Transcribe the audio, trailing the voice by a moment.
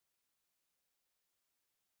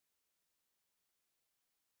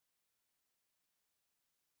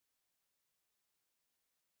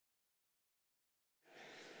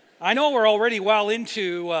I know we're already well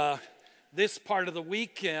into this part of the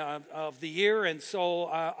week of the year, and so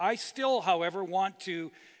I still, however, want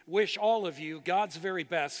to wish all of you God's very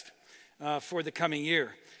best for the coming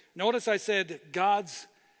year. Notice I said God's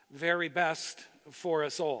very best for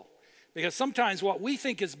us all, because sometimes what we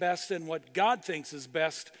think is best and what God thinks is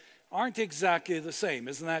best aren't exactly the same.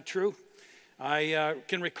 Isn't that true? I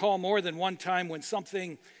can recall more than one time when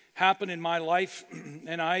something happened in my life,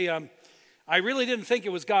 and I really didn't think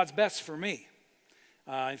it was God's best for me.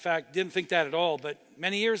 In fact, didn't think that at all. But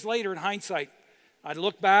many years later, in hindsight, I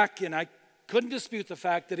look back and I couldn't dispute the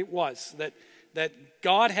fact that it was, that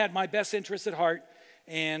God had my best interest at heart,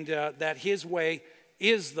 and that His way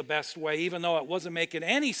is the best way, even though it wasn't making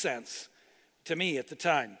any sense to me at the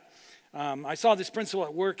time. I saw this principle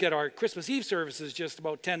at work at our Christmas Eve services just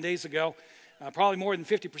about 10 days ago. Probably more than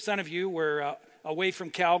 50% of you were away from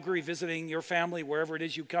Calgary visiting your family, wherever it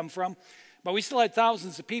is you come from. But we still had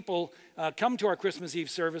thousands of people come to our Christmas Eve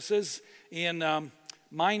services in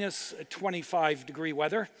minus 25 degree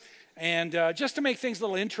weather. And just to make things a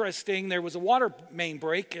little interesting, there was a water main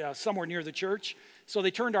break somewhere near the church, so they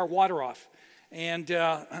turned our water off. And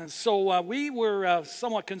so we were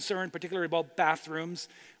somewhat concerned, particularly about bathrooms,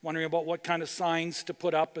 wondering about what kind of signs to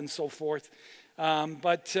put up and so forth.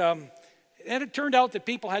 But it turned out that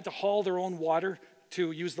people had to haul their own water to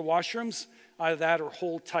use the washrooms, either that or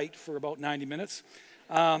hold tight for about 90 minutes.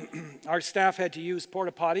 Our staff had to use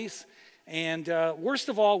porta potties. And worst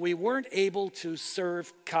of all, we weren't able to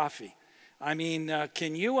serve coffee. I mean,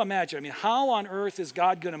 can you imagine? I mean, how on earth is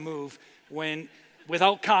God going to move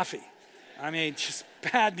without coffee? I mean, just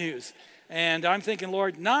bad news. And I'm thinking,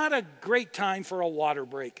 Lord, not a great time for a water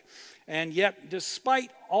break. And yet, despite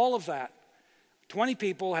all of that, 20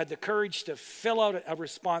 people had the courage to fill out a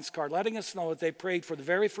response card, letting us know that they prayed for the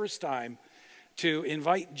very first time to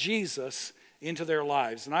invite Jesus into their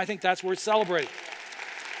lives. And I think that's worth celebrating.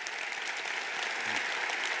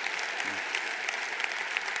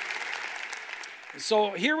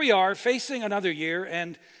 So here we are facing another year,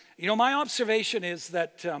 and you know, my observation is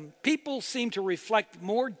that people seem to reflect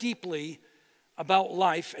more deeply about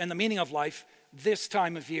life and the meaning of life this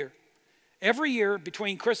time of year. Every year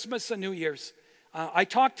between Christmas and New Year's, I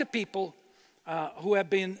talk to people who have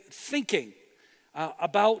been thinking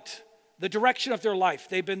about the direction of their life.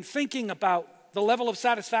 They've been thinking about the level of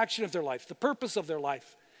satisfaction of their life, the purpose of their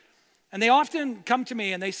life. And they often come to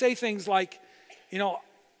me and they say things like, you know,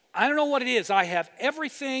 I don't know what it is. I have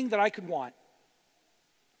everything that I could want,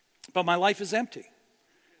 but my life is empty.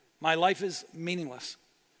 My life is meaningless,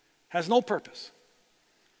 has no purpose.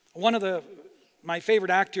 One of my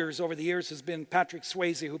favorite actors over the years has been Patrick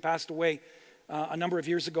Swayze, who passed away a number of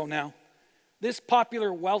years ago now. This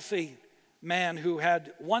popular, wealthy man who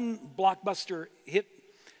had one blockbuster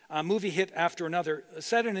movie hit after another,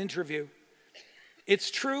 said in an interview,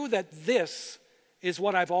 "It's true that this is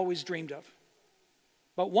what I've always dreamed of.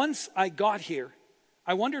 But once I got here,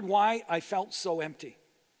 I wondered why I felt so empty.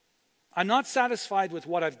 I'm not satisfied with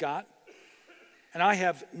what I've got, and I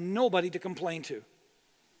have nobody to complain to."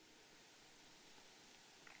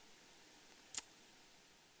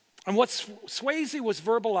 And what Swayze was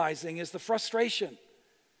verbalizing is the frustration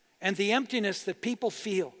and the emptiness that people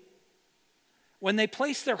feel when they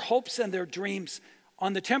place their hopes and their dreams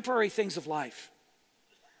on the temporary things of life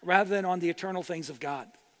rather than on the eternal things of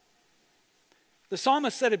God. The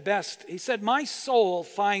psalmist said it best. He said, "My soul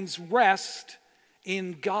finds rest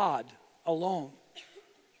in God alone."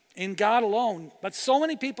 In God alone. But so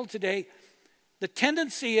many people today, the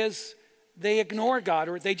tendency is they ignore God,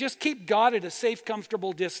 or they just keep God at a safe,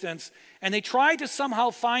 comfortable distance, and they try to somehow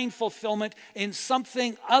find fulfillment in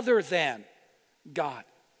something other than God.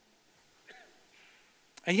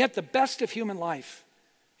 And yet the best of human life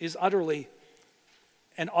is utterly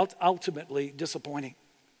and ultimately disappointing.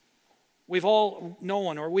 We've all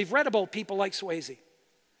known, or we've read about people like Swayze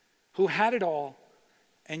who had it all,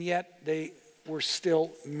 and yet they were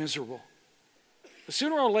still miserable. But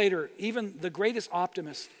sooner or later, even the greatest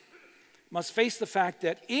optimist must face the fact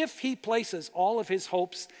that if he places all of his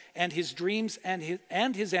hopes and his dreams and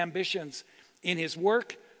his ambitions in his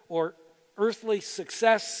work or earthly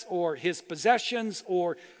success or his possessions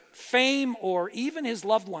or fame or even his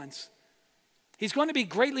loved ones, he's going to be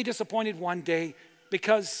greatly disappointed one day,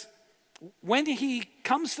 because when he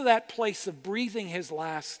comes to that place of breathing his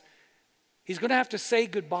last, he's going to have to say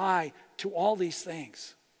goodbye to all these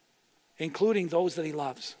things, including those that he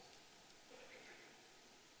loves.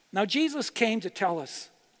 Now, Jesus came to tell us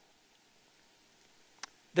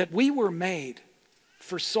that we were made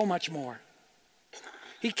for so much more.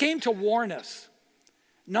 He came to warn us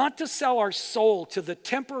not to sell our soul to the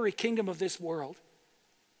temporary kingdom of this world,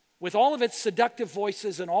 with all of its seductive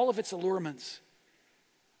voices and all of its allurements.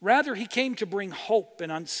 Rather, he came to bring hope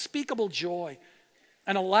and unspeakable joy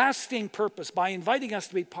and a lasting purpose by inviting us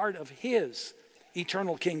to be part of his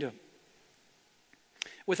eternal kingdom.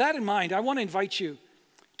 With that in mind, I want to invite you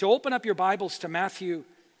to open up your Bibles to Matthew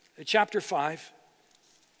chapter 5,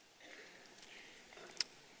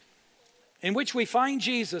 in which we find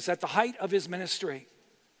Jesus at the height of his ministry.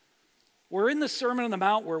 We're in the Sermon on the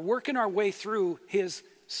Mount. We're working our way through his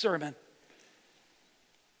sermon.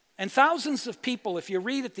 And thousands of people, if you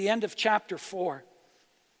read at the end of chapter 4,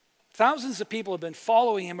 thousands of people have been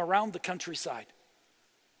following him around the countryside.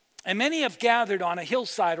 And many have gathered on a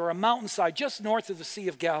hillside or a mountainside just north of the Sea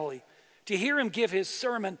of Galilee to hear him give his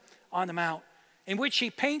Sermon on the Mount, in which he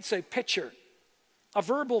paints a picture, a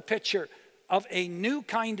verbal picture of a new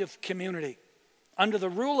kind of community under the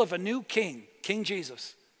rule of a new king, King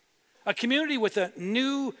Jesus. A community with a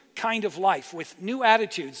new kind of life, with new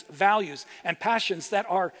attitudes, values, and passions that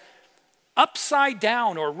are upside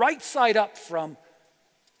down or right side up from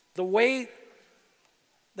the way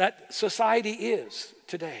that society is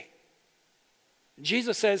today.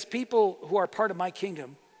 Jesus says people who are part of my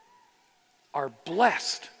kingdom are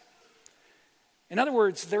blessed. In other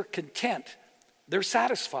words, they're content, they're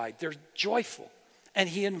satisfied, they're joyful, and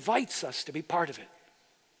he invites us to be part of it.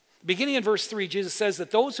 Beginning in verse 3, Jesus says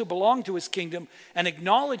that those who belong to his kingdom and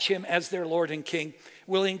acknowledge him as their Lord and King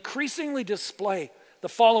will increasingly display the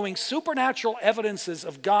following supernatural evidences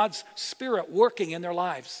of God's Spirit working in their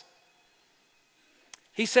lives.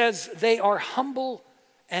 He says they are humble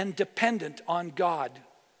and dependent on God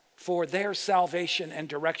for their salvation and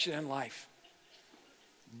direction in life.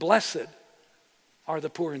 Blessed are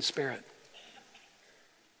the poor in spirit.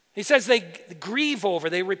 He says they grieve over,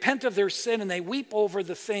 they repent of their sin, and they weep over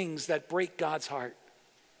the things that break God's heart.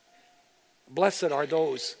 Blessed are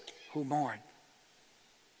those who mourn.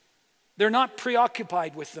 They're not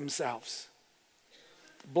preoccupied with themselves.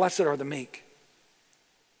 Blessed are the meek.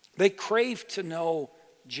 They crave to know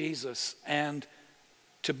Jesus and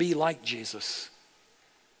to be like Jesus.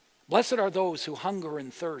 Blessed are those who hunger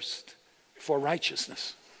and thirst for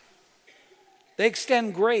righteousness. They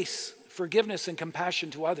extend grace, forgiveness, and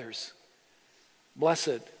compassion to others.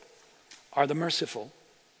 Blessed are the merciful.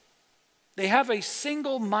 They have a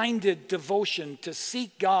single-minded devotion to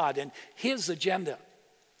seek God and his agenda.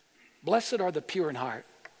 Blessed are the pure in heart.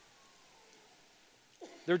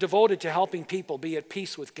 They're devoted to helping people be at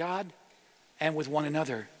peace with God and with one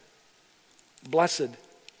another. Blessed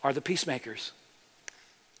are the peacemakers.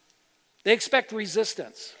 They expect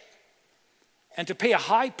resistance and to pay a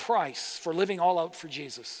high price for living all out for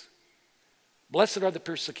Jesus. Blessed are the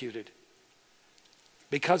persecuted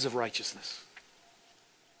because of righteousness.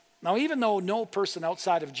 Now, even though no person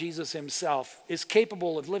outside of Jesus himself is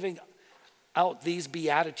capable of living out these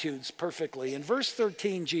Beatitudes perfectly, in verse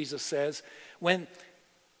 13, Jesus says, when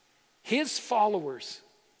his followers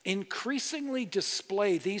increasingly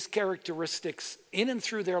display these characteristics in and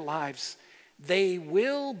through their lives, they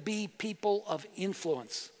will be people of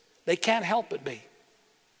influence. They can't help but be.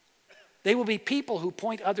 They will be people who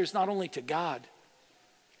point others not only to God,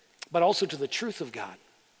 but also to the truth of God.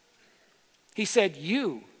 He said,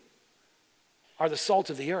 you are the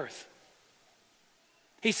salt of the earth.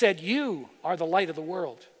 He said, you are the light of the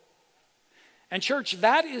world. And church,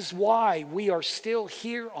 that is why we are still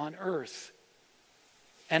here on earth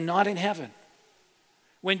and not in heaven.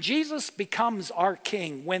 When Jesus becomes our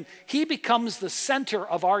king, when he becomes the center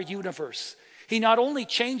of our universe, he not only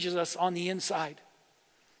changes us on the inside,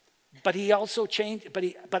 but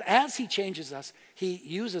as he changes us, he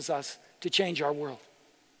uses us to change our world.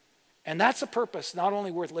 And that's a purpose not only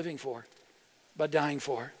worth living for, but dying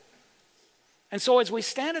for. And so as we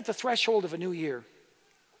stand at the threshold of a new year,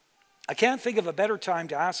 I can't think of a better time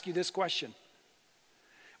to ask you this question.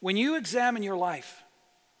 When you examine your life,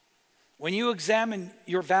 when you examine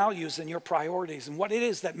your values and your priorities and what it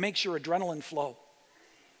is that makes your adrenaline flow,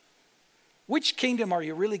 which kingdom are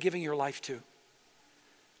you really giving your life to?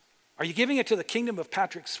 Are you giving it to the kingdom of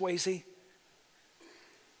Patrick Swayze?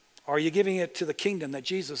 Or are you giving it to the kingdom that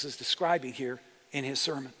Jesus is describing here in his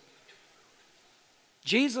sermon?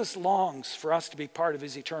 Jesus longs for us to be part of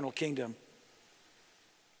his eternal kingdom.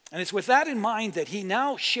 And it's with that in mind that he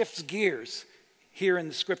now shifts gears here in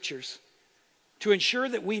the scriptures to ensure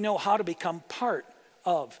that we know how to become part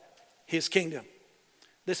of his kingdom.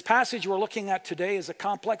 This passage we're looking at today is a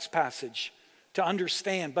complex passage to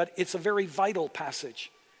understand, but it's a very vital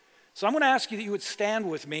passage. So I'm going to ask you that you would stand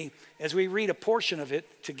with me as we read a portion of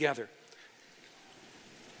it together.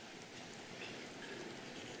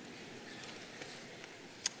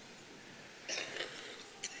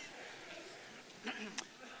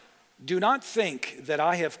 Do not think that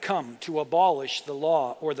I have come to abolish the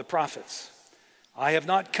law or the prophets. I have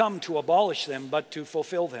not come to abolish them, but to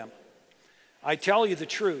fulfill them. I tell you the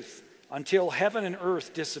truth, until heaven and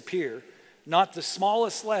earth disappear, not the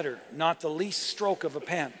smallest letter, not the least stroke of a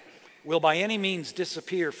pen, will by any means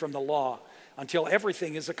disappear from the law until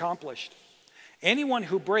everything is accomplished. Anyone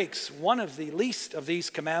who breaks one of the least of these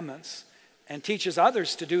commandments and teaches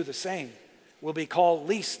others to do the same will be called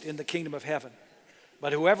least in the kingdom of heaven.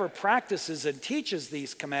 But whoever practices and teaches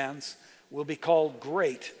these commands will be called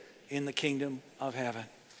great in the kingdom of heaven.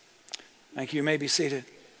 Thank you. You may be seated.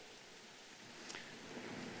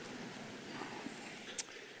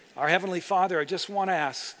 Our Heavenly Father, I just want to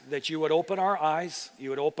ask that you would open our eyes, you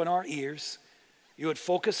would open our ears, you would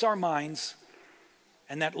focus our minds,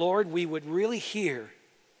 and that, Lord, we would really hear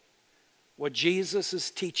what Jesus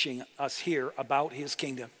is teaching us here about his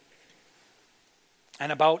kingdom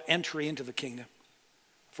and about entry into the kingdom.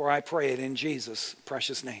 For I pray it in Jesus'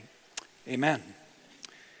 precious name. Amen.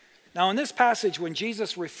 Now, in this passage, when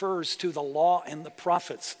Jesus refers to the law and the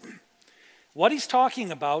prophets, what he's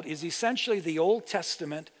talking about is essentially the Old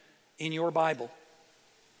Testament in your Bible.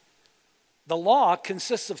 The law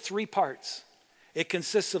consists of three parts. It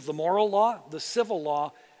consists of the moral law, the civil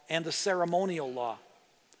law, and the ceremonial law.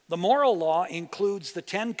 The moral law includes the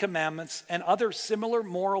 10 Commandments and other similar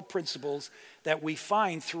moral principles that we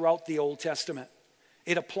find throughout the Old Testament.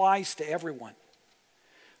 It applies to everyone.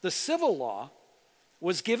 The civil law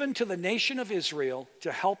was given to the nation of Israel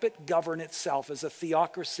to help it govern itself as a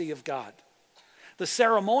theocracy of God. The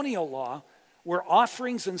ceremonial law were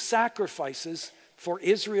offerings and sacrifices for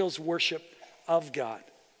Israel's worship of God.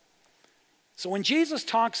 So when Jesus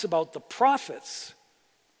talks about the prophets,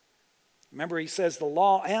 remember he says the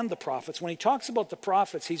law and the prophets. When he talks about the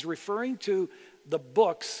prophets, he's referring to the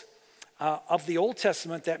books of the Old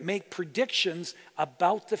Testament that make predictions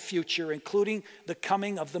about the future, including the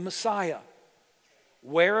coming of the Messiah,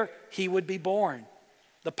 where he would be born,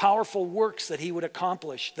 the powerful works that he would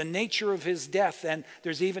accomplish, the nature of his death, and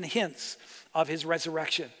there's even hints of his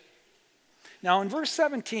resurrection. Now in verse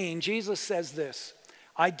 17, Jesus says this,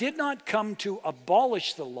 I did not come to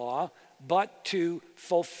abolish the law, but to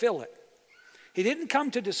fulfill it. He didn't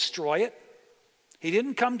come to destroy it. He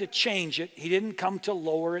didn't come to change it. He didn't come to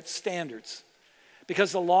lower its standards.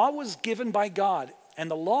 Because the law was given by God,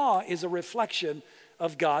 and the law is a reflection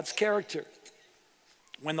of God's character.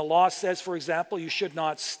 When the law says, for example, you should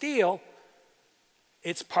not steal,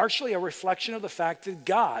 it's partially a reflection of the fact that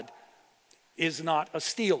God is not a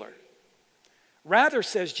stealer. Rather,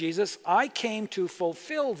 says Jesus, I came to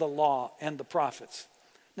fulfill the law and the prophets.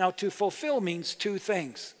 Now, to fulfill means two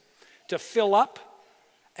things: to fill up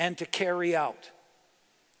and to carry out.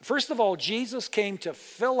 First of all, Jesus came to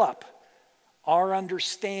fill up our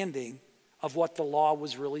understanding of what the law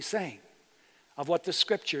was really saying, of what the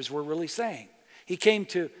scriptures were really saying. He came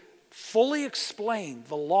to fully explain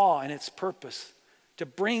the law and its purpose, to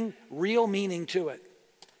bring real meaning to it.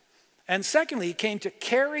 And secondly, he came to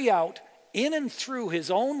carry out in and through his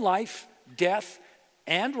own life, death,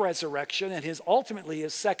 and resurrection, and ultimately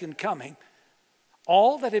his second coming,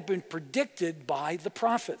 all that had been predicted by the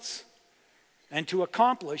prophets, and to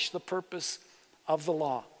accomplish the purpose of the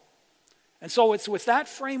law. And so it's with that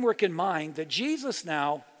framework in mind that Jesus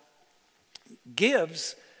now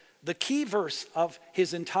gives the key verse of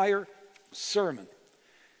his entire sermon.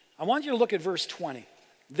 I want you to look at verse 20.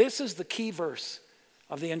 This is the key verse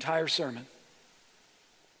of the entire sermon.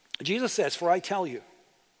 Jesus says, for I tell you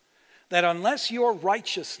that unless your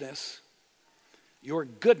righteousness, your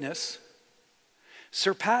goodness,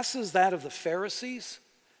 surpasses that of the Pharisees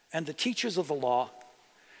and the teachers of the law,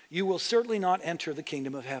 you will certainly not enter the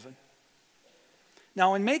kingdom of heaven.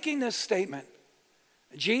 Now, in making this statement,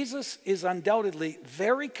 Jesus is undoubtedly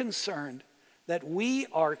very concerned that we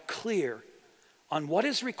are clear on what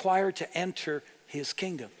is required to enter his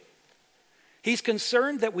kingdom. He's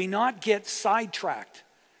concerned that we not get sidetracked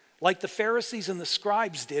like the Pharisees and the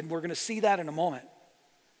scribes did. We're going to see that in a moment,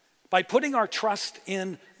 by putting our trust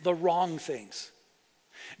in the wrong things.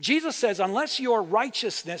 Jesus says, unless your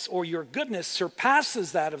righteousness or your goodness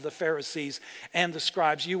surpasses that of the Pharisees and the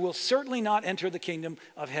scribes, you will certainly not enter the kingdom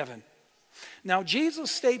of heaven. Now,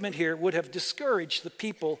 Jesus' statement here would have discouraged the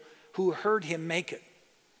people who heard him make it.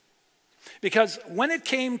 Because when it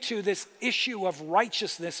came to this issue of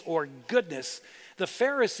righteousness or goodness, the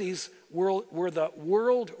Pharisees were the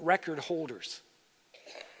world record holders.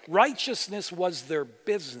 Righteousness was their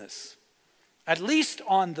business. At least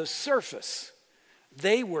on the surface,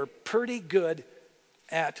 they were pretty good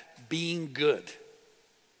at being good.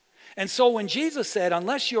 And so when Jesus said,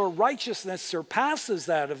 unless your righteousness surpasses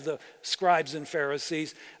that of the scribes and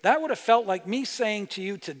Pharisees, that would have felt like me saying to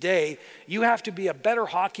you today, you have to be a better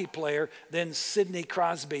hockey player than Sidney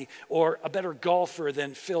Crosby or a better golfer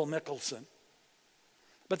than Phil Mickelson.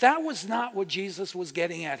 But that was not what Jesus was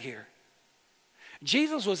getting at here.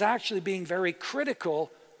 Jesus was actually being very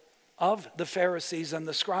critical of the Pharisees and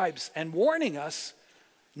the scribes and warning us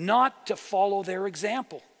not to follow their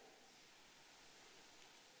example.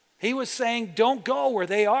 He was saying, don't go where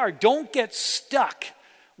they are. Don't get stuck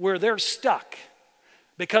where they're stuck,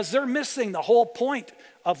 because they're missing the whole point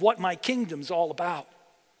of what my kingdom's all about.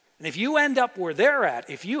 And if you end up where they're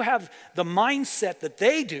at, if you have the mindset that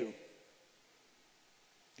they do,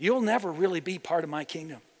 you'll never really be part of my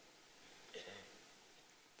kingdom.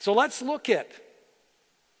 So let's look at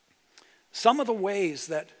some of the ways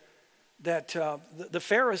that the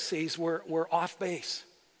Pharisees were off base,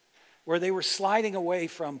 where they were sliding away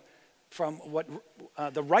from what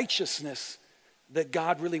the righteousness that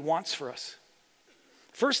God really wants for us.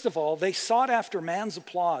 First of all, they sought after man's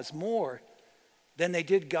applause more than they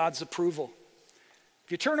did God's approval.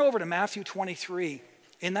 If you turn over to Matthew 23,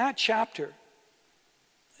 in that chapter,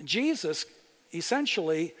 Jesus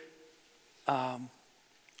essentially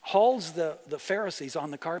hauls the Pharisees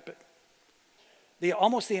on the carpet.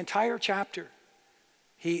 Almost the entire chapter,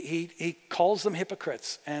 he calls them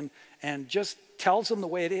hypocrites and just tells them the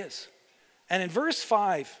way it is. And in verse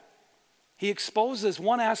 5, he exposes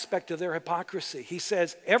one aspect of their hypocrisy. He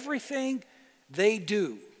says, everything they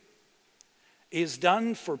do is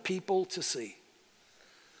done for people to see.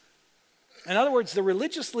 In other words, the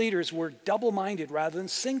religious leaders were double-minded rather than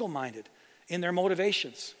single-minded in their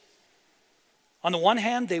motivations. On the one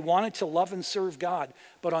hand, they wanted to love and serve God,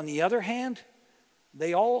 but on the other hand,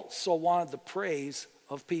 they also wanted the praise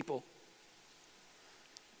of people.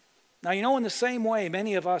 Now, in the same way,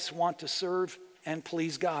 many of us want to serve and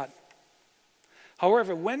please God.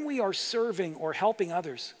 However, when we are serving or helping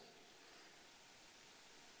others,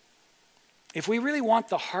 if we really want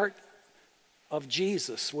the heart of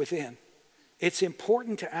Jesus within, it's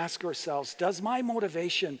important to ask ourselves, does my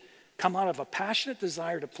motivation come out of a passionate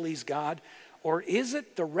desire to please God, or is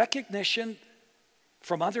it the recognition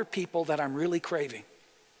from other people that I'm really craving?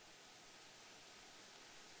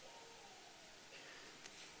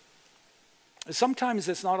 Sometimes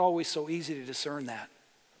it's not always so easy to discern that.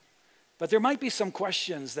 But there might be some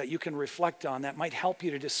questions that you can reflect on that might help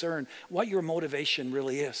you to discern what your motivation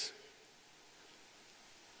really is.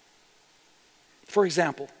 For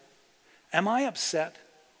example, am I upset,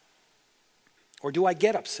 or do I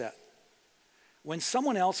get upset when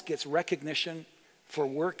someone else gets recognition for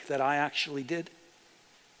work that I actually did?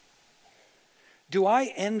 Do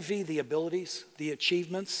I envy the abilities, the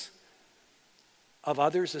achievements of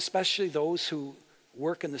others, especially those who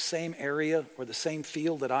work in the same area or the same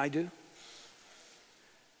field that I do?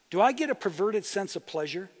 Do I get a perverted sense of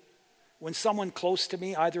pleasure when someone close to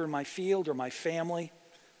me, either in my field or my family,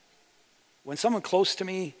 when someone close to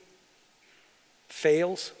me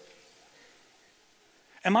fails?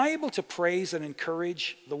 Am I able to praise and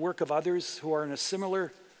encourage the work of others who are in a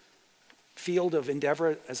similar field of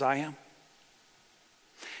endeavor as I am?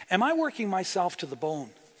 Am I working myself to the bone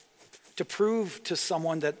to prove to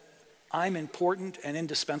someone that I'm important and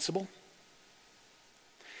indispensable?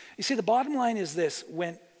 You see, the bottom line is this: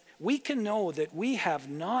 when we can know that we have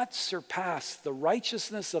not surpassed the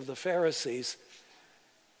righteousness of the Pharisees,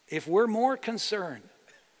 if we're more concerned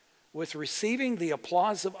with receiving the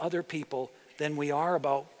applause of other people than we are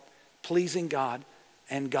about pleasing God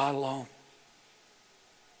and God alone.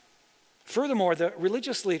 Furthermore, the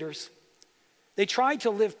religious leaders, they tried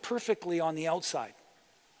to live perfectly on the outside,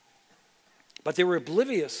 but they were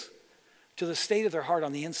oblivious to the state of their heart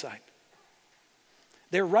on the inside.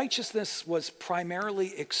 Their righteousness was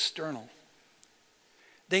primarily external.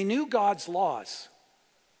 They knew God's laws,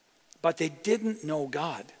 but they didn't know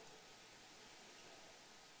God.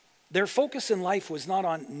 Their focus in life was not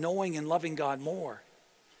on knowing and loving God more,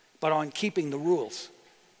 but on keeping the rules.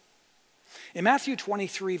 In Matthew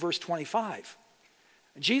 23, verse 25,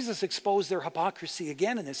 Jesus exposed their hypocrisy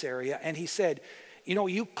again in this area, and he said,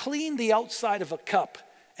 you clean the outside of a cup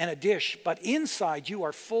and a dish, but inside you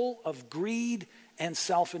are full of greed and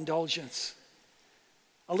self-indulgence.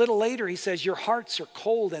 A little later, he says, your hearts are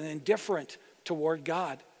cold and indifferent toward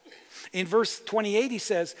God. In verse 28, he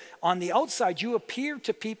says, on the outside you appear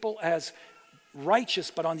to people as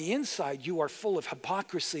righteous, but on the inside you are full of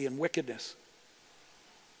hypocrisy and wickedness.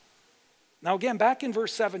 Now again, back in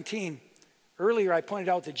verse 17, earlier I pointed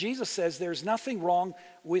out that Jesus says there's nothing wrong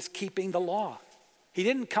with keeping the law. He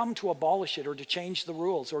didn't come to abolish it or to change the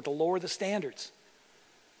rules or to lower the standards.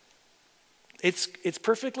 It's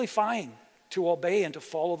perfectly fine to obey and to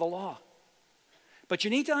follow the law. But you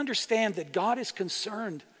need to understand that God is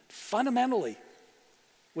concerned fundamentally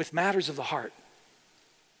with matters of the heart.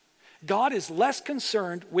 God is less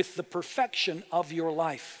concerned with the perfection of your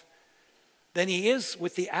life than he is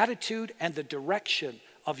with the attitude and the direction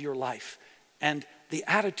of your life and the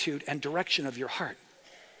attitude and direction of your heart.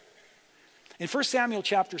 In 1 Samuel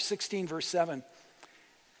chapter 16, verse 7,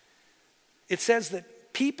 it says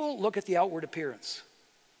that people look at the outward appearance,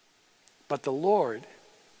 but the Lord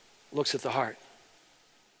looks at the heart.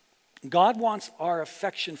 God wants our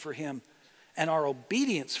affection for him and our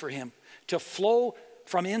obedience for him to flow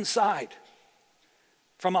from inside,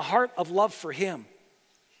 from a heart of love for him.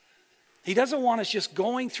 He doesn't want us just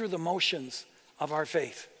going through the motions of our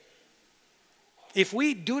faith. If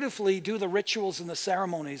we dutifully do the rituals and the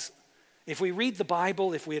ceremonies, if we read the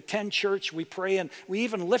Bible, if we attend church, we pray, and we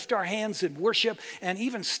even lift our hands in worship and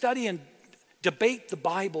even study and debate the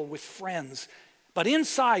Bible with friends, but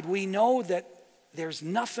inside we know that there's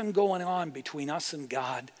nothing going on between us and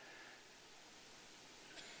God,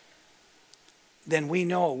 then we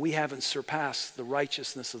know we haven't surpassed the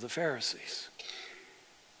righteousness of the Pharisees.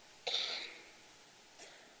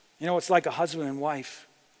 You know, it's like a husband and wife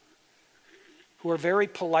who are very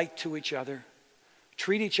polite to each other,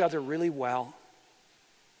 treat each other really well,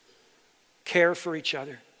 care for each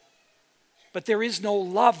other. But there is no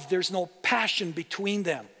love, there's no passion between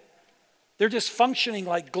them. They're just functioning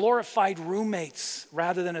like glorified roommates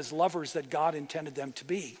rather than as lovers that God intended them to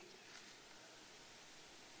be.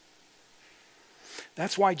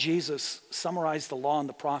 That's why Jesus summarized the law and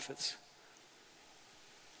the prophets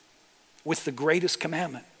with the greatest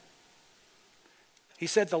commandment. He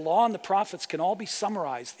said the law and the prophets can all be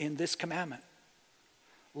summarized in this commandment.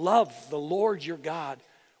 Love the Lord your God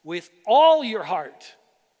with all your heart,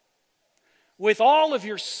 with all of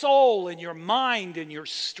your soul and your mind and your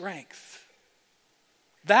strength.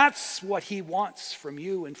 That's what he wants from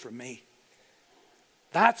you and from me.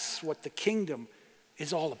 That's what the kingdom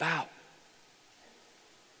is all about.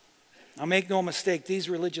 Now, make no mistake, these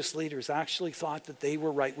religious leaders actually thought that they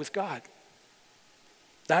were right with God.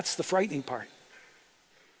 That's the frightening part.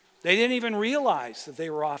 They didn't even realize that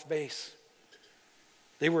they were off base.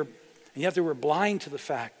 And yet they were blind to the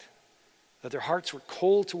fact that their hearts were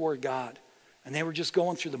cold toward God and they were just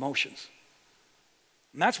going through the motions.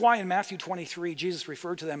 And that's why in Matthew 23, Jesus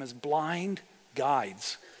referred to them as blind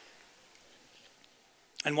guides.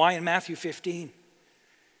 And why in Matthew 15,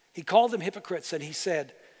 he called them hypocrites and he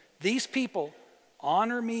said, these people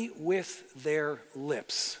honor me with their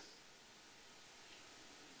lips,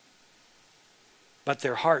 but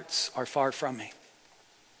their hearts are far from me.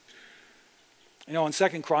 You know, in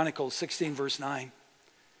 2 Chronicles 16, verse 9,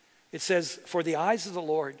 it says, for the eyes of the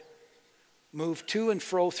Lord move to and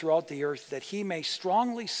fro throughout the earth, that he may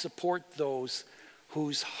strongly support those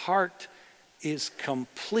whose heart is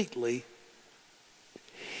completely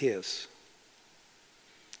his.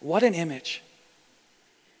 What an image.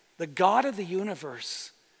 The God of the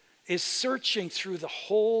universe is searching through the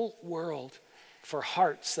whole world for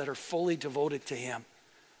hearts that are fully devoted to him.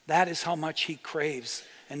 That is how much he craves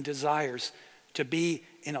and desires to be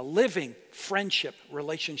in a living friendship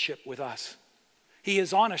relationship with us. He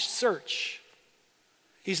is on a search.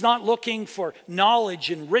 He's not looking for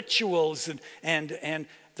knowledge and rituals and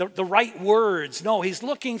the right words. No, he's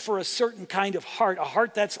looking for a certain kind of heart, a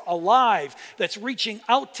heart that's alive, that's reaching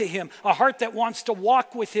out to him, a heart that wants to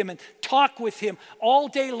walk with him and talk with him all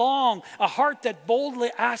day long, a heart that boldly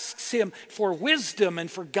asks him for wisdom and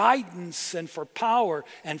for guidance and for power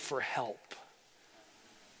and for help.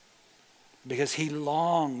 Because he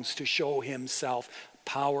longs to show himself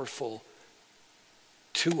powerful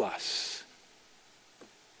to us.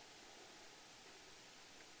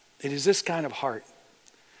 It is this kind of heart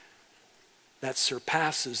that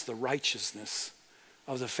surpasses the righteousness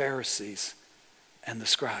of the Pharisees and the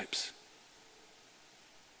scribes.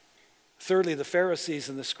 Thirdly, the Pharisees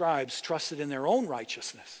and the scribes trusted in their own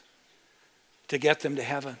righteousness to get them to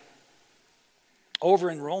heaven.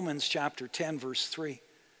 Over in Romans chapter 10, verse 3,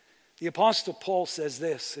 the Apostle Paul says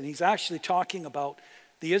this, and he's actually talking about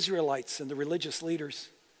the Israelites and the religious leaders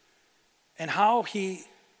and how he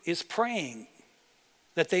is praying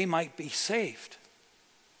that they might be saved.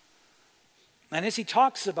 And as he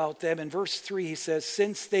talks about them in verse 3, he says,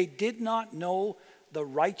 since they did not know the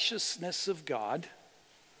righteousness of God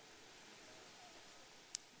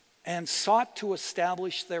and sought to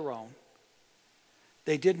establish their own,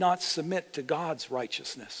 they did not submit to God's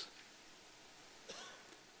righteousness.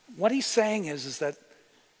 What he's saying is that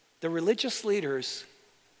the religious leaders,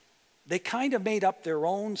 they kind of made up their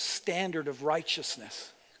own standard of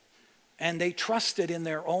righteousness. and they trusted in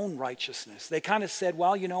their own righteousness. They kind of said,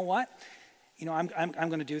 well, you know what? I'm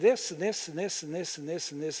going to do this and this and this and this and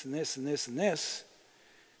this and this and this and this and this.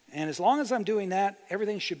 And as long as I'm doing that,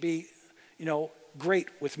 everything should be, great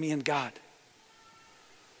with me and God.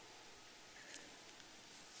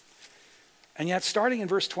 And yet, starting in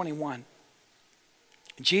verse 21,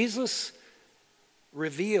 Jesus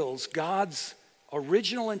reveals God's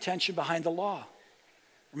original intention behind the law.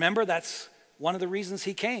 Remember, that's one of the reasons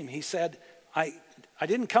he came. He said, I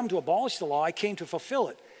didn't come to abolish the law, I came to fulfill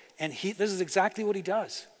it. And this is exactly what he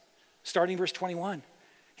does. Starting verse 21.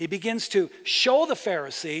 He begins to show the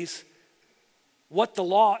Pharisees what the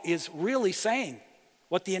law is really saying,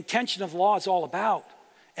 what the intention of the law is all about,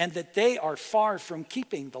 and that they are far from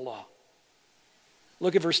keeping the law.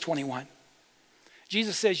 Look at verse 21.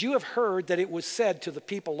 Jesus says, you have heard that it was said to the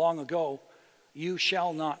people long ago, you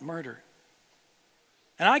shall not murder.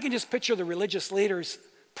 And I can just picture the religious leaders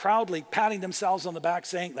proudly patting themselves on the back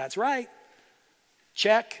saying, that's right,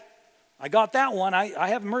 check, I got that one, I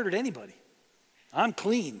haven't murdered anybody. I'm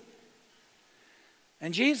clean.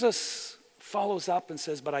 And Jesus follows up and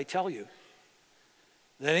says, but I tell you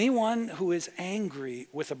that anyone who is angry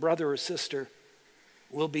with a brother or sister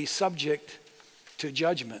will be subject to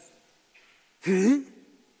judgment.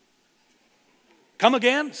 Come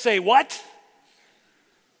again? Say what?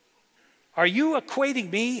 Are you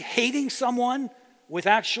equating me hating someone with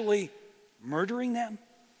actually murdering them?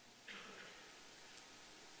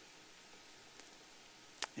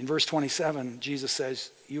 In verse 27, Jesus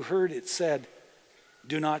says, you heard it said,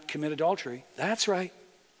 do not commit adultery. That's right.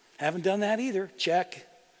 Haven't done that either. Check.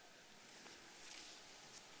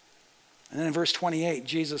 And then in verse 28,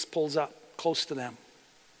 Jesus pulls up close to them.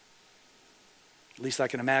 At least I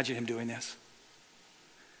can imagine him doing this.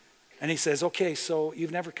 And he says, okay, so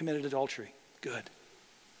you've never committed adultery. Good.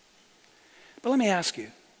 But let me ask you,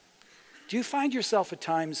 do you find yourself at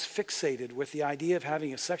times fixated with the idea of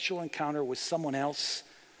having a sexual encounter with someone else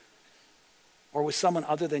or with someone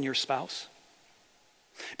other than your spouse?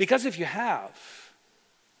 Because if you have,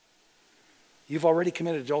 you've already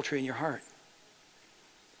committed adultery in your heart.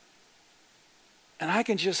 And I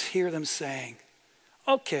can just hear them saying,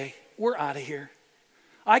 okay, we're out of here.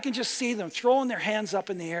 I can just see them throwing their hands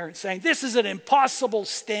up in the air and saying, this is an impossible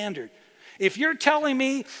standard. If you're telling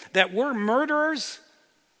me that we're murderers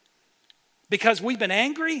because we've been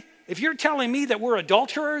angry, if you're telling me that we're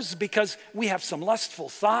adulterers because we have some lustful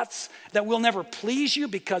thoughts, that we'll never please you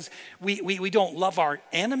because we don't love our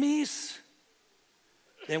enemies,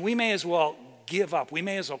 then we may as well give up. We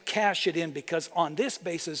may as well cash it in, because on this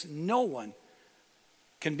basis, no one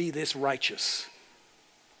can be this righteous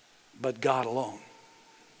but God alone.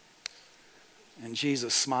 And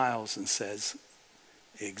Jesus smiles and says,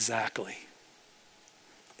 exactly.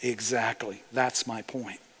 Exactly. That's my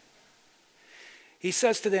point. He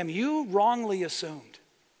says to them, you wrongly assumed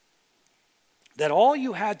that all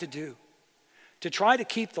you had to do to try to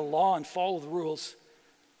keep the law and follow the rules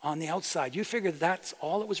on the outside, you figured that's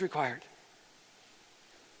all that was required.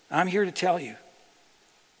 I'm here to tell you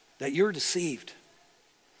that you're deceived.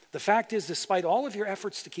 The fact is, despite all of your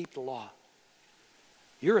efforts to keep the law,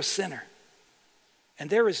 you're a sinner. And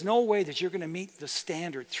there is no way that you're going to meet the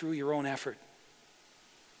standard through your own effort.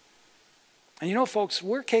 And you know, folks,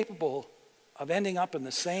 we're capable of ending up in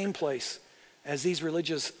the same place as these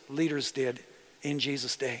religious leaders did in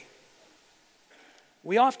Jesus' day.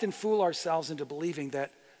 We often fool ourselves into believing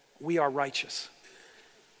that we are righteous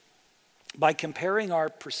by comparing our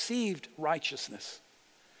perceived righteousness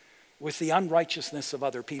with the unrighteousness of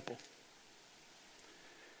other people.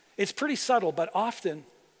 It's pretty subtle, but often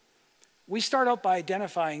we start out by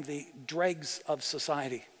identifying the dregs of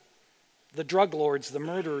society, the drug lords, the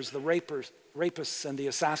murderers, the rapists, and the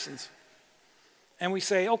assassins. And we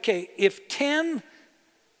say, okay, if 10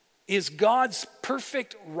 is God's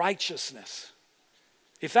perfect righteousness,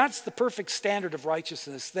 if that's the perfect standard of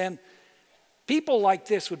righteousness, then people like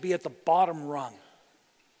this would be at the bottom rung.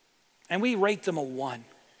 And we rate them a 1.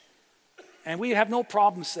 And we have no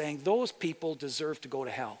problem saying those people deserve to go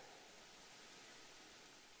to hell.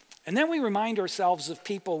 And then we remind ourselves of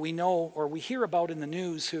people we know or we hear about in the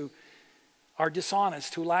news who are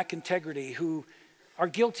dishonest, who lack integrity, who are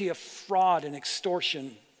guilty of fraud and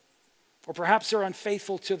extortion, or perhaps they're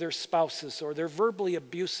unfaithful to their spouses, or they're verbally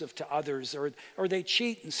abusive to others, or they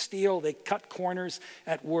cheat and steal, they cut corners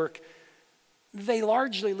at work. They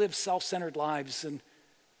largely live self-centered lives,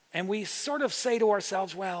 and we sort of say to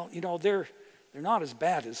ourselves, well, you know, they're not as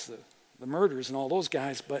bad as the murderers and all those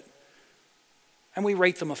guys, and we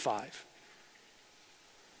rate them a 5.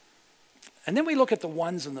 And then we look at the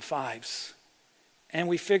 1s and the 5s, and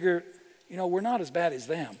we figure, you know, we're not as bad as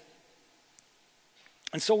them.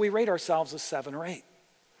 And so we rate ourselves a 7 or 8.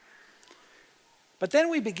 But then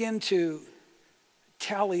we begin to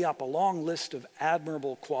tally up a long list of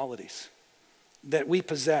admirable qualities that we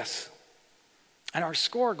possess. And our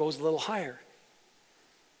score goes a little higher.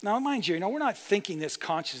 Now, mind you, we're not thinking this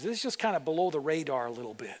consciously. This is just kind of below the radar a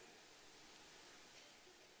little bit.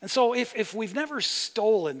 And so if we've never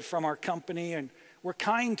stolen from our company, and we're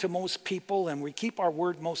kind to most people, and we keep our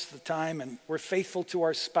word most of the time, and we're faithful to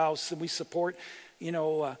our spouse, and we support,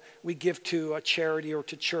 we give to a charity or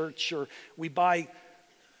to church, or we buy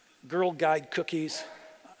Girl Guide cookies.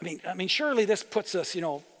 I mean, surely this puts us,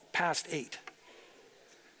 past 8.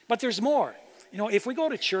 But there's more. If we go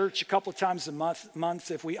to church a couple of times a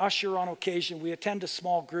month, if we usher on occasion, we attend a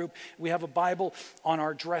small group, we have a Bible on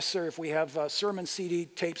our dresser, if we have sermon CD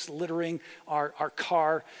tapes littering our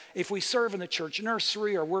car, if we serve in the church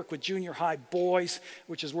nursery or work with junior high boys,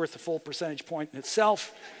 which is worth a full percentage point in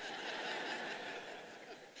itself.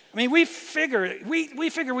 We figure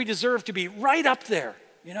we deserve to be right up there,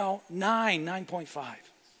 9.5.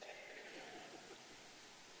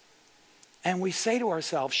 And we say to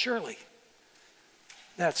ourselves, surely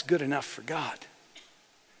that's good enough for God.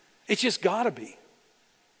 It's just got to be.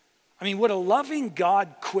 Would a loving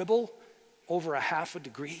God quibble over a half a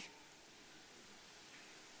degree?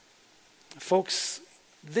 Folks,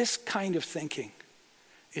 this kind of thinking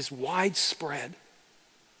is widespread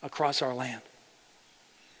across our land.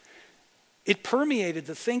 It permeated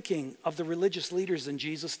the thinking of the religious leaders in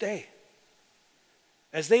Jesus' day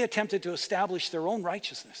as they attempted to establish their own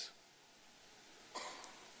righteousness.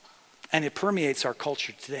 And it permeates our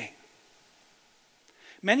culture today.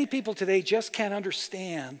 Many people today just can't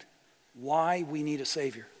understand why we need a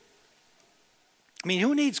Savior.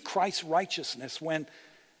 Who needs Christ's righteousness when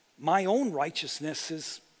my own righteousness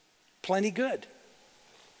is plenty good?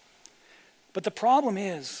 But the problem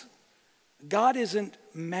is, God isn't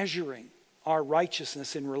measuring our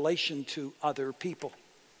righteousness in relation to other people.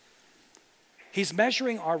 He's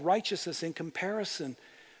measuring our righteousness in comparison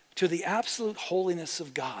to the absolute holiness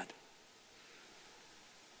of God.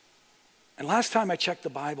 And last time I checked the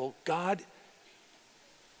Bible, God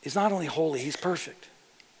is not only holy, he's perfect.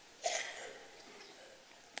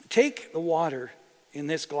 Take the water in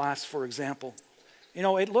this glass, for example.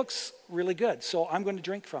 It looks really good, so I'm going to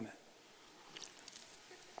drink from it.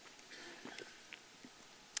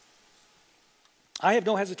 I have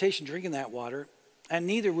no hesitation drinking that water, and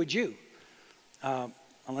neither would you.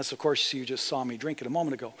 Unless, of course, you just saw me drink it a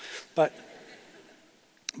moment ago. But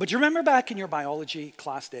you remember back in your biology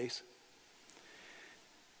class days,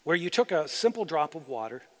 where you took a simple drop of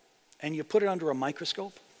water and you put it under a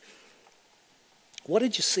microscope? What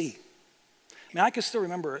did you see? I can still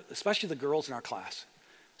remember, especially the girls in our class.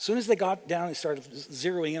 As soon as they got down and started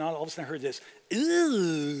zeroing in on, all of a sudden I heard this,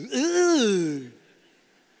 ooh, ooh.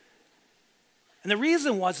 And the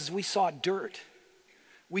reason was we saw dirt.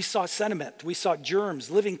 We saw sediment. We saw germs,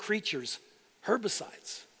 living creatures,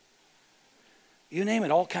 herbicides. You name it,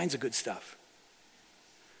 all kinds of good stuff.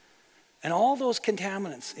 And all those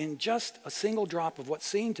contaminants in just a single drop of what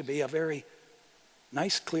seemed to be a very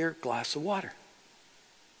nice, clear glass of water.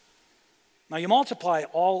 Now you multiply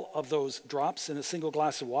all of those drops in a single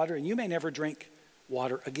glass of water, and you may never drink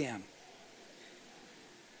water again.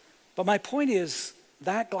 But my point is,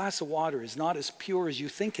 that glass of water is not as pure as you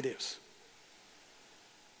think it is.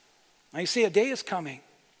 Now you see, a day is coming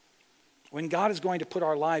when God is going to put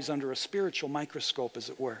our lives under a spiritual microscope, as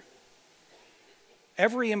it were.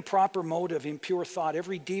 Every improper motive, impure thought,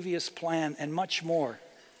 every devious plan, and much more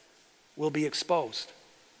will be exposed.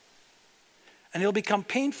 And it'll become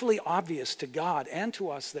painfully obvious to God and to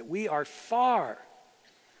us that we are far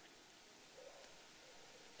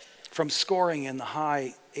from scoring in the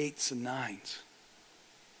high 8s and 9s.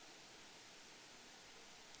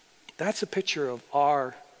 That's a picture of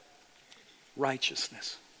our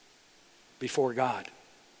righteousness before God.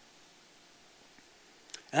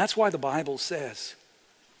 And that's why the Bible says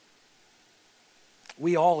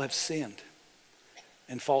we all have sinned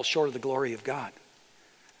and fall short of the glory of God,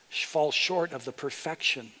 fall short of the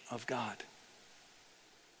perfection of God.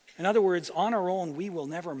 In other words, on our own, we will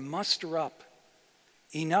never muster up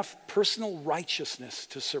enough personal righteousness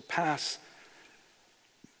to surpass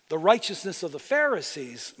the righteousness of the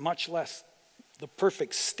Pharisees, much less the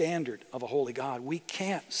perfect standard of a holy God. We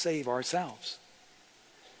can't save ourselves.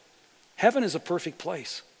 Heaven is a perfect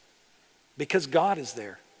place because God is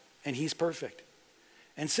there and he's perfect.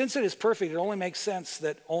 And since it is perfect, it only makes sense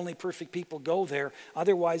that only perfect people go there.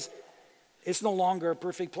 Otherwise, it's no longer a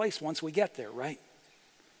perfect place once we get there, right?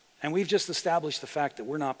 And we've just established the fact that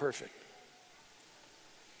we're not perfect.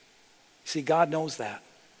 See, God knows that.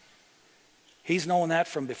 He's known that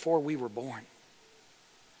from before we were born.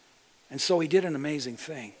 And so he did an amazing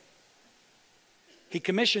thing. He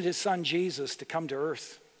commissioned his son Jesus to come to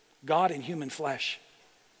earth, God in human flesh,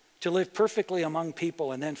 to live perfectly among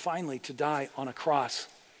people, and then finally to die on a cross.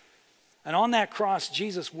 And on that cross,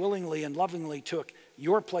 Jesus willingly and lovingly took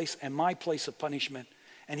your place and my place of punishment,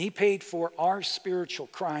 and he paid for our spiritual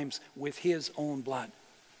crimes with his own blood.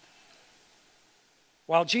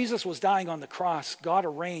 While Jesus was dying on the cross, God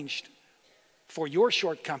arranged for your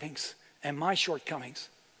shortcomings and my shortcomings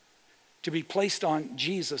to be placed on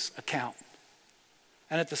Jesus' account.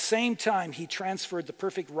 And at the same time, he transferred the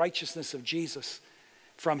perfect righteousness of Jesus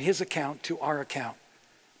from his account to our account,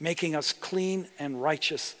 making us clean and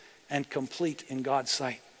righteous and complete in God's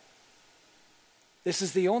sight. This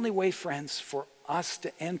is the only way, friends, for us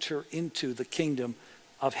to enter into the kingdom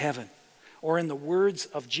of heaven. Or in the words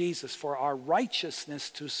of Jesus, for our righteousness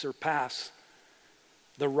to surpass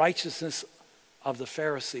the righteousness of the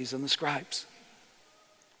Pharisees and the scribes.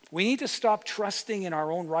 We need to stop trusting in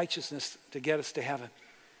our own righteousness to get us to heaven,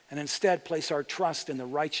 and instead place our trust in the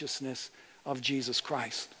righteousness of Jesus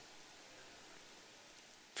Christ.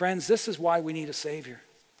 Friends, this is why we need a Savior.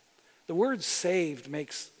 The word saved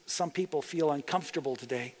makes some people feel uncomfortable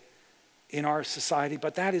today in our society,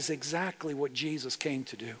 but that is exactly what Jesus came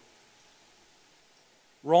to do.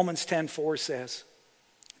 Romans 10:4 says,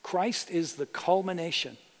 Christ is the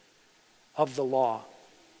culmination of the law,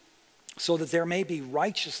 so that there may be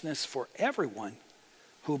righteousness for everyone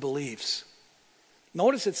who believes.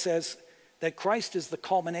 Notice it says that Christ is the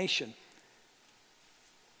culmination.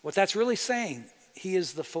 What that's really saying, he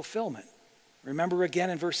is the fulfillment. Remember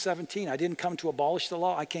again in verse 17, I didn't come to abolish the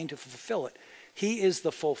law, I came to fulfill it. He is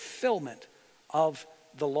the fulfillment of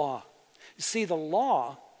the law. You see, the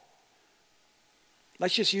law,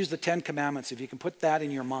 let's just use the Ten Commandments, if you can put that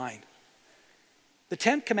in your mind. The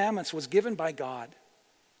Ten Commandments was given by God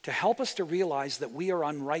to help us to realize that we are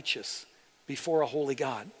unrighteous before a holy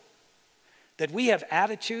God. That we have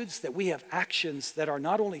attitudes, that we have actions that are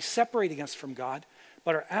not only separating us from God,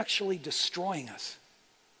 but are actually destroying us.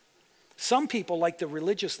 Some people, like the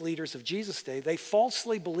religious leaders of Jesus' day, they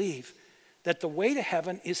falsely believe that the way to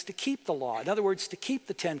heaven is to keep the law. In other words, to keep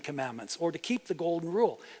the Ten Commandments or to keep the golden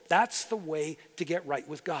rule. That's the way to get right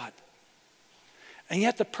with God. And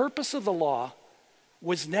yet the purpose of the law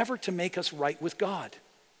was never to make us right with God.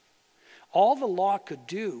 All the law could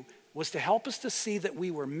do was to help us to see that we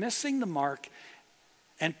were missing the mark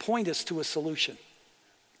and point us to a solution.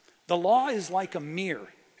 The law is like a mirror.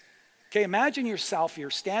 Okay, imagine yourself, you're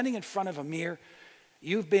standing in front of a mirror,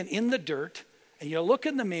 you've been in the dirt, and you look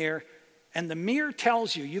in the mirror, and the mirror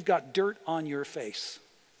tells you you've got dirt on your face.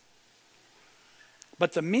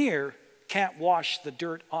 But the mirror can't wash the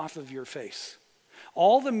dirt off of your face.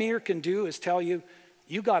 All the mirror can do is tell you,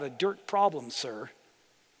 you got a dirt problem, sir.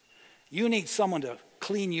 You need someone to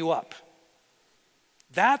clean you up.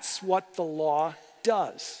 That's what the law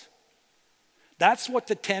does. That's what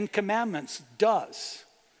the Ten Commandments does.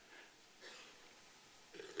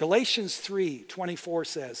 Galatians 3:24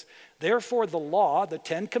 says, therefore the law, the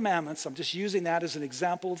Ten Commandments, I'm just using that as an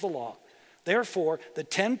example of the law. Therefore, the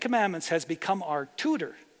Ten Commandments has become our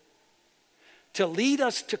tutor to lead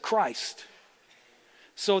us to Christ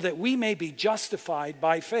so that we may be justified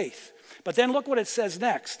by faith. But then look what it says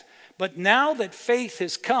next. But now that faith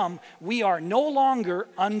has come, we are no longer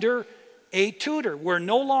under a tutor. We're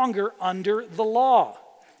no longer under the law.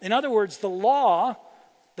 In other words, the law,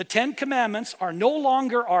 the Ten Commandments, are no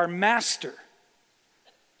longer our master.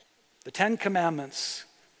 The Ten Commandments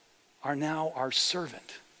are now our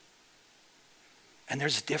servant. And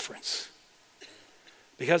there's a difference.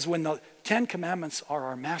 Because when the Ten Commandments are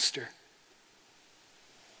our master,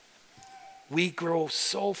 we grow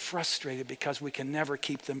so frustrated because we can never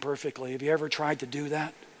keep them perfectly. Have you ever tried to do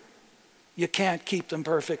that? You can't keep them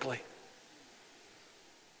perfectly.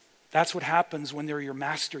 That's what happens when they're your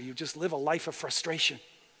master. You just live a life of frustration.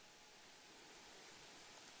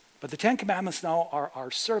 But the Ten Commandments now are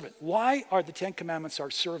our servant. Why are the Ten Commandments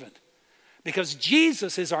our servant? Because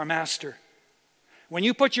Jesus is our master. When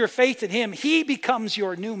you put your faith in him, he becomes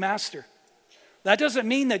your new master. That doesn't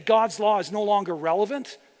mean that God's law is no longer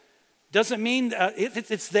relevant. Doesn't mean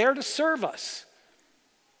it's there to serve us.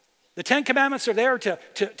 The Ten Commandments are there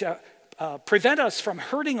to prevent us from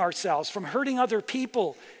hurting ourselves, from hurting other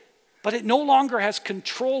people. But it no longer has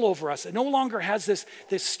control over us. It no longer has this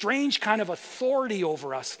strange kind of authority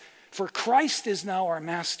over us. For Christ is now our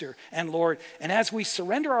master and Lord. And as we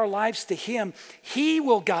surrender our lives to him, he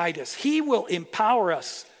will guide us. He will empower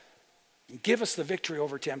us and give us the victory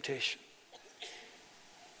over temptation.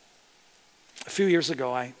 A few years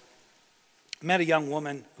ago, I met a young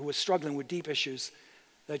woman who was struggling with deep issues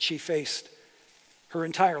that she faced her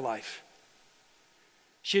entire life.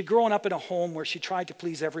 She had grown up in a home where she tried to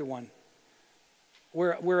please everyone,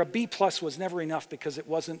 where a B plus was never enough because it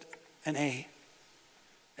wasn't an A,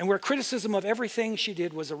 and where criticism of everything she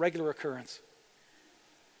did was a regular occurrence.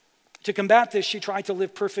 To combat this, she tried to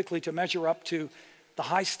live perfectly to measure up to the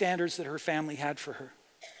high standards that her family had for her.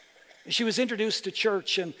 She was introduced to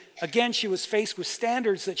church, and again she was faced with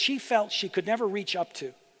standards that she felt she could never reach up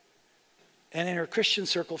to. And in her Christian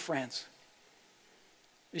circle friends,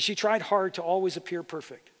 she tried hard to always appear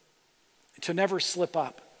perfect, to never slip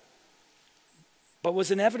up, but was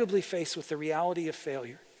inevitably faced with the reality of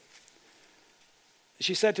failure.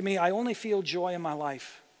 She said to me, "I only feel joy in my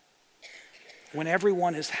life when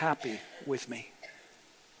everyone is happy with me."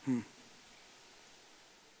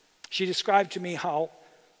 She described to me how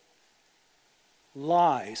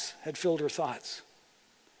lies had filled her thoughts.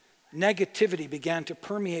 Negativity began to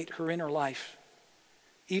permeate her inner life,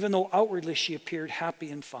 even though outwardly she appeared happy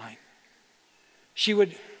and fine. She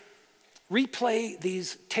would replay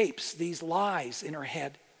these tapes, these lies in her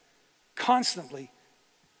head, constantly.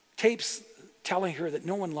 Tapes telling her that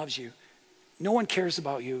no one loves you, no one cares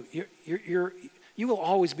about you, you will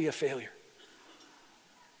always be a failure.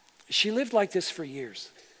 She lived like this for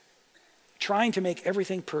years, trying to make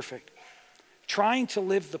everything perfect, trying to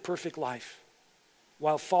live the perfect life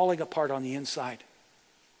while falling apart on the inside.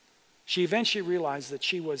 She eventually realized that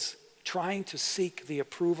she was trying to seek the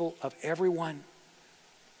approval of everyone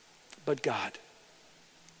but God,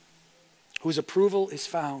 whose approval is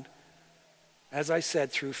found, as I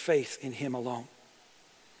said, through faith in Him alone.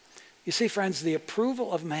 You see, friends, the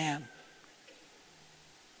approval of man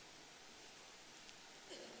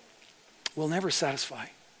will never satisfy.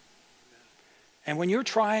 And when you're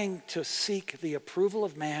trying to seek the approval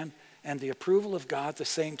of man and the approval of God at the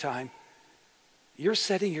same time, you're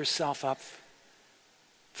setting yourself up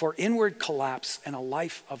for inward collapse and a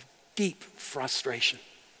life of deep frustration.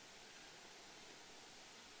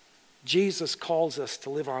 Jesus calls us to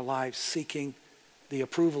live our lives seeking the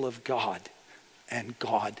approval of God and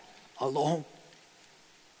God alone.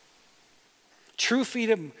 True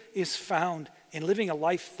freedom is found in living a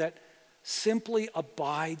life that simply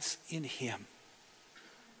abides in Him.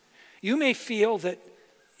 You may feel that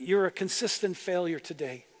you're a consistent failure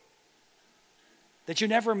today, that you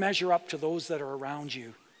never measure up to those that are around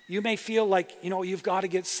you. You may feel like, you've got to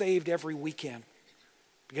get saved every weekend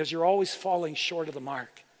because you're always falling short of the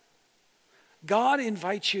mark. God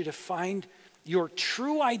invites you to find your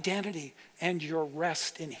true identity and your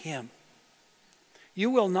rest in Him.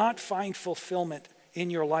 You will not find fulfillment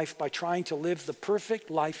in your life by trying to live the perfect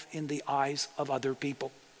life in the eyes of other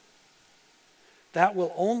people. That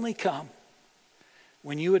will only come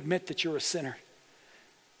when you admit that you're a sinner.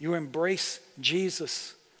 You embrace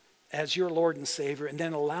Jesus as your Lord and Savior and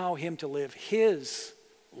then allow Him to live His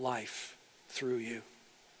life through you.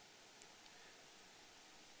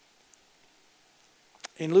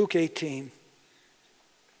 In Luke 18,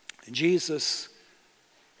 Jesus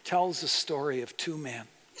tells the story of two men.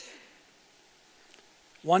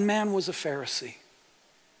 One man was a Pharisee.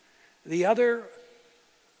 The other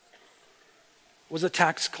was a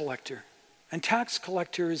tax collector. And tax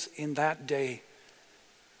collectors in that day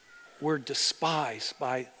were despised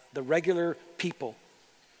by the regular people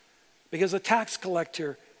because a tax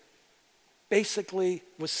collector basically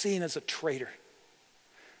was seen as a traitor.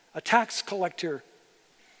 A tax collector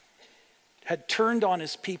had turned on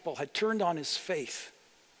his people, had turned on his faith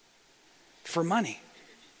for money.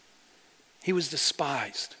 He was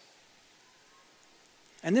despised.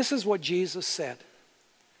 And this is what Jesus said.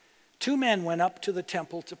 Two men went up to the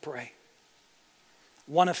temple to pray.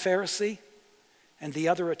 One a Pharisee and the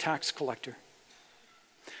other a tax collector.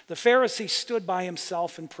 The Pharisee stood by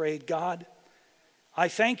himself and prayed, "God, I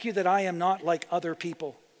thank you that I am not like other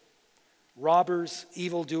people, robbers,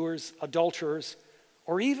 evildoers, adulterers,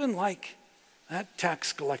 or even like that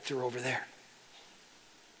tax collector over there.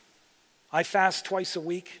 I fast twice a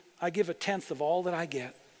week. I give a tenth of all that I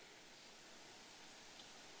get."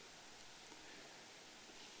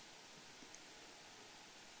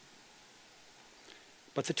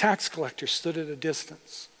 But the tax collector stood at a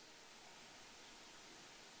distance.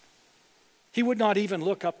 He would not even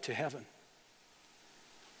look up to heaven.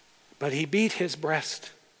 But he beat his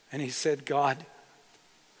breast and he said, "God,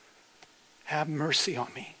 have mercy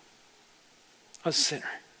on me, a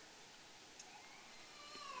sinner."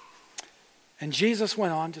 And Jesus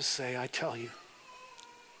went on to say, "I tell you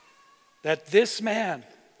that this man,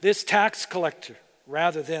 this tax collector,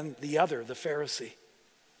 rather than the other, the Pharisee,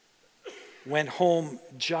 went home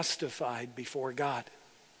justified before God.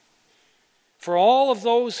 For all of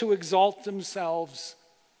those who exalt themselves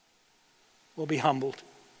will be humbled,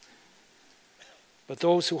 but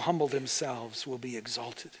those who humble themselves will be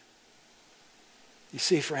exalted. You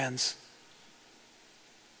see, friends,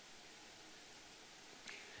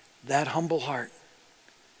 that humble heart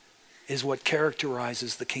is what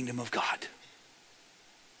characterizes the kingdom of God.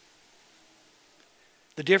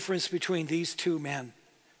 The difference between these two men,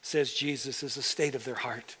 says Jesus, is the state of their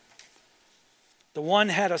heart. The one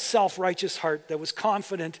had a self-righteous heart that was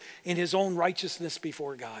confident in his own righteousness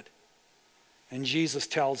before God. And Jesus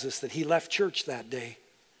tells us that he left church that day,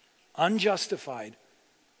 unjustified,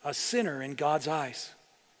 a sinner in God's eyes.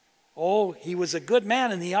 Oh, he was a good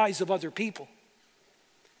man in the eyes of other people,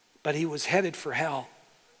 but he was headed for hell.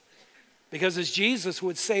 Because as Jesus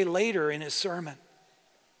would say later in his sermon,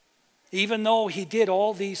 even though he did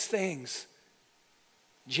all these things,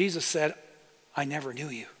 Jesus said, I never knew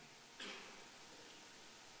you.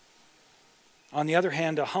 On the other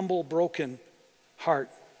hand, a humble, broken heart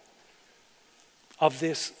of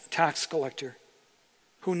this tax collector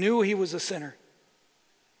who knew he was a sinner,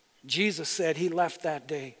 Jesus said he left that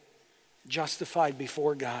day justified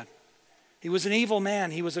before God. He was an evil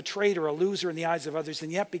man. He was a traitor, a loser in the eyes of others.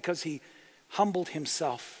 And yet because he humbled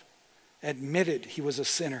himself, admitted he was a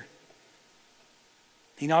sinner,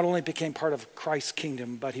 he not only became part of Christ's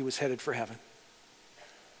kingdom, but he was headed for heaven.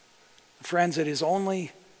 Friends, it is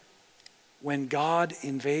only when God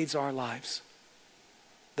invades our lives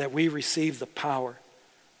that we receive the power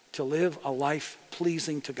to live a life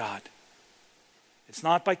pleasing to God. It's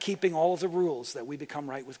not by keeping all of the rules that we become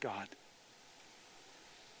right with God.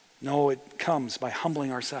 No, it comes by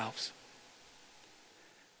humbling ourselves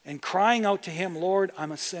and crying out to him, Lord,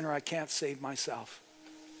 I'm a sinner. I can't save myself.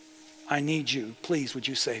 I need you. Please, would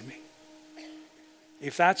you save me?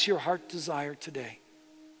 If that's your heart desire today,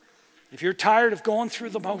 if you're tired of going through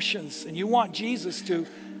the motions and you want Jesus to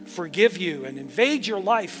forgive you and invade your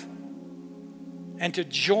life and to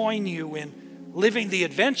join you in living the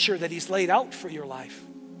adventure that he's laid out for your life,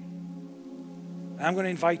 I'm going to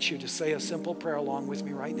invite you to say a simple prayer along with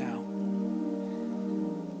me right now.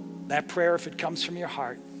 That prayer, if it comes from your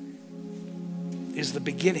heart, is the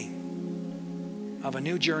beginning of a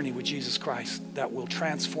new journey with Jesus Christ that will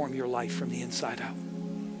transform your life from the inside out.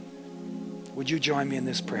 Would you join me in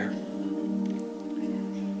this prayer?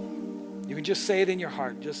 You can just say it in your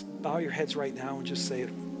heart. Just bow your heads right now and just say it.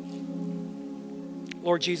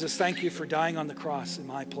 Lord Jesus, thank you for dying on the cross in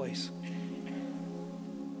my place.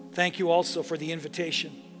 Thank you also for the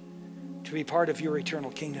invitation to be part of your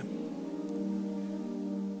eternal kingdom.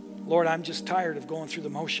 Lord, I'm just tired of going through the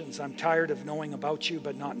motions. I'm tired of knowing about you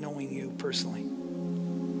but not knowing you personally.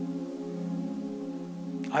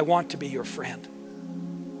 I want to be your friend.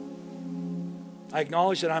 I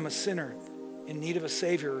acknowledge that I'm a sinner in need of a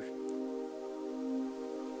Savior,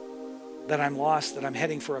 that I'm lost, that I'm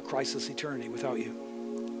heading for a Christless eternity without you.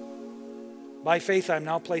 By faith, I'm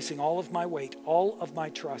now placing all of my weight, all of my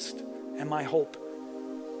trust, and my hope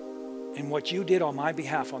in what you did on my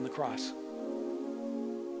behalf on the cross.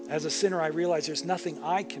 As a sinner, I realize there's nothing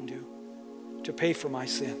I can do to pay for my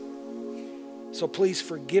sin. So please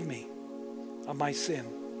forgive me of my sin.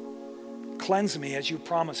 Cleanse me as you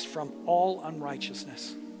promised from all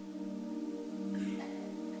unrighteousness.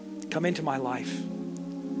 Come into my life.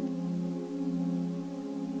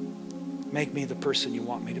 Make me the person you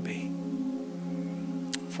want me to be.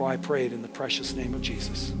 For I pray it in the precious name of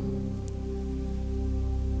Jesus.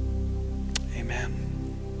 Amen.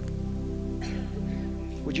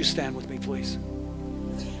 Would you stand with me, please?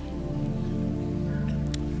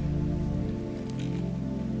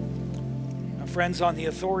 Now, friends, on the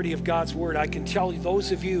authority of God's word, I can tell you,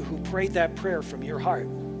 those of you who prayed that prayer from your heart,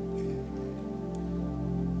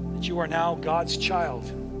 that you are now God's child,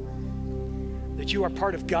 that you are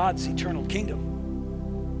part of God's eternal kingdom.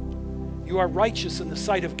 You are righteous in the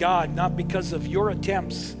sight of God, not because of your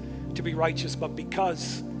attempts to be righteous, but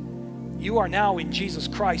because you are now in Jesus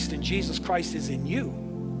Christ, and Jesus Christ is in you,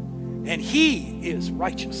 and he is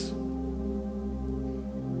righteous.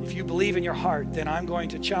 If you believe in your heart, then I'm going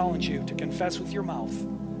to challenge you to confess with your mouth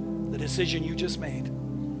the decision you just made.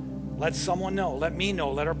 Let someone know, let me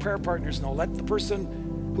know, let our prayer partners know, let the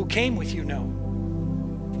person who came with you know.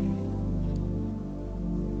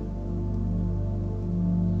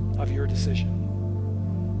 Of your decision.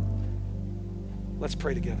 Let's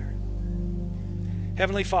pray together.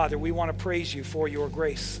 Heavenly Father, we want to praise you for your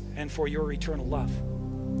grace and for your eternal love,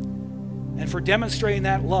 and for demonstrating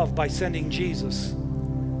that love by sending Jesus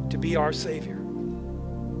to be our Savior.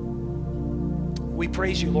 We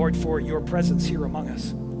praise you, Lord, for your presence here among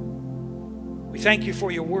us. We thank you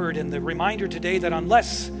for your word and the reminder today that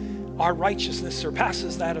unless our righteousness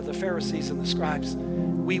surpasses that of the Pharisees and the scribes,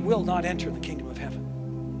 we will not enter the kingdom of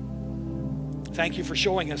heaven. Thank you for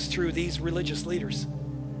showing us through these religious leaders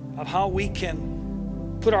of how we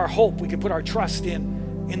can put our hope, we can put our trust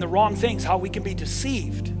in the wrong things, how we can be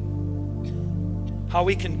deceived, how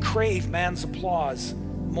we can crave man's applause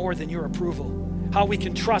more than your approval, how we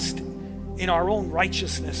can trust in our own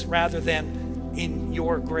righteousness rather than in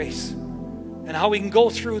your grace, and how we can go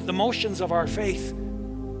through the motions of our faith,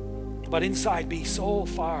 but inside be so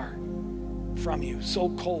far from you, so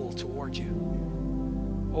cold toward you.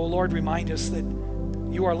 Oh Lord, remind us that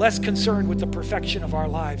you are less concerned with the perfection of our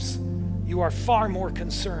lives. You are far more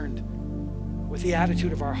concerned with the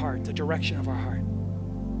attitude of our heart, the direction of our heart,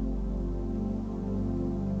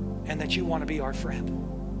 and that you want to be our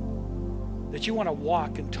friend, that you want to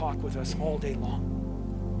walk and talk with us all day long.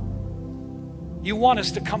 You want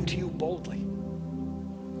us to come to you boldly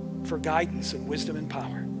for guidance and wisdom and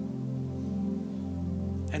power.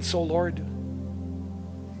 And so, Lord,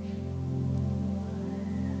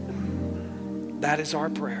 that is our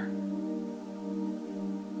prayer.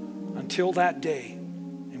 Until that day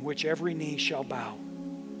in which every knee shall bow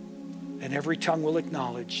and every tongue will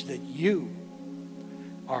acknowledge that you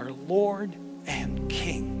are Lord and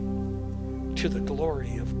King, to the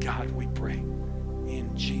glory of God we pray,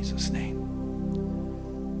 in Jesus' name.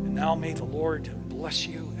 And now may the Lord bless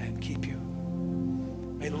you and keep you.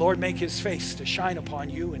 May the Lord make his face to shine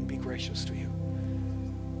upon you and be gracious to you.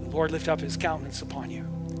 The Lord lift up his countenance upon you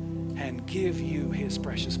and give you his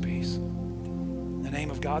precious peace. In the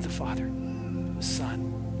name of God the Father, the Son,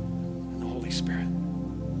 and the Holy Spirit.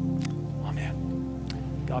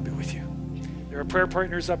 Amen. God be with you. There are prayer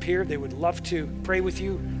partners up here. They would love to pray with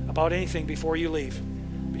you about anything before you leave.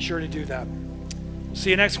 Be sure to do that. We'll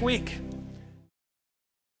see you next week.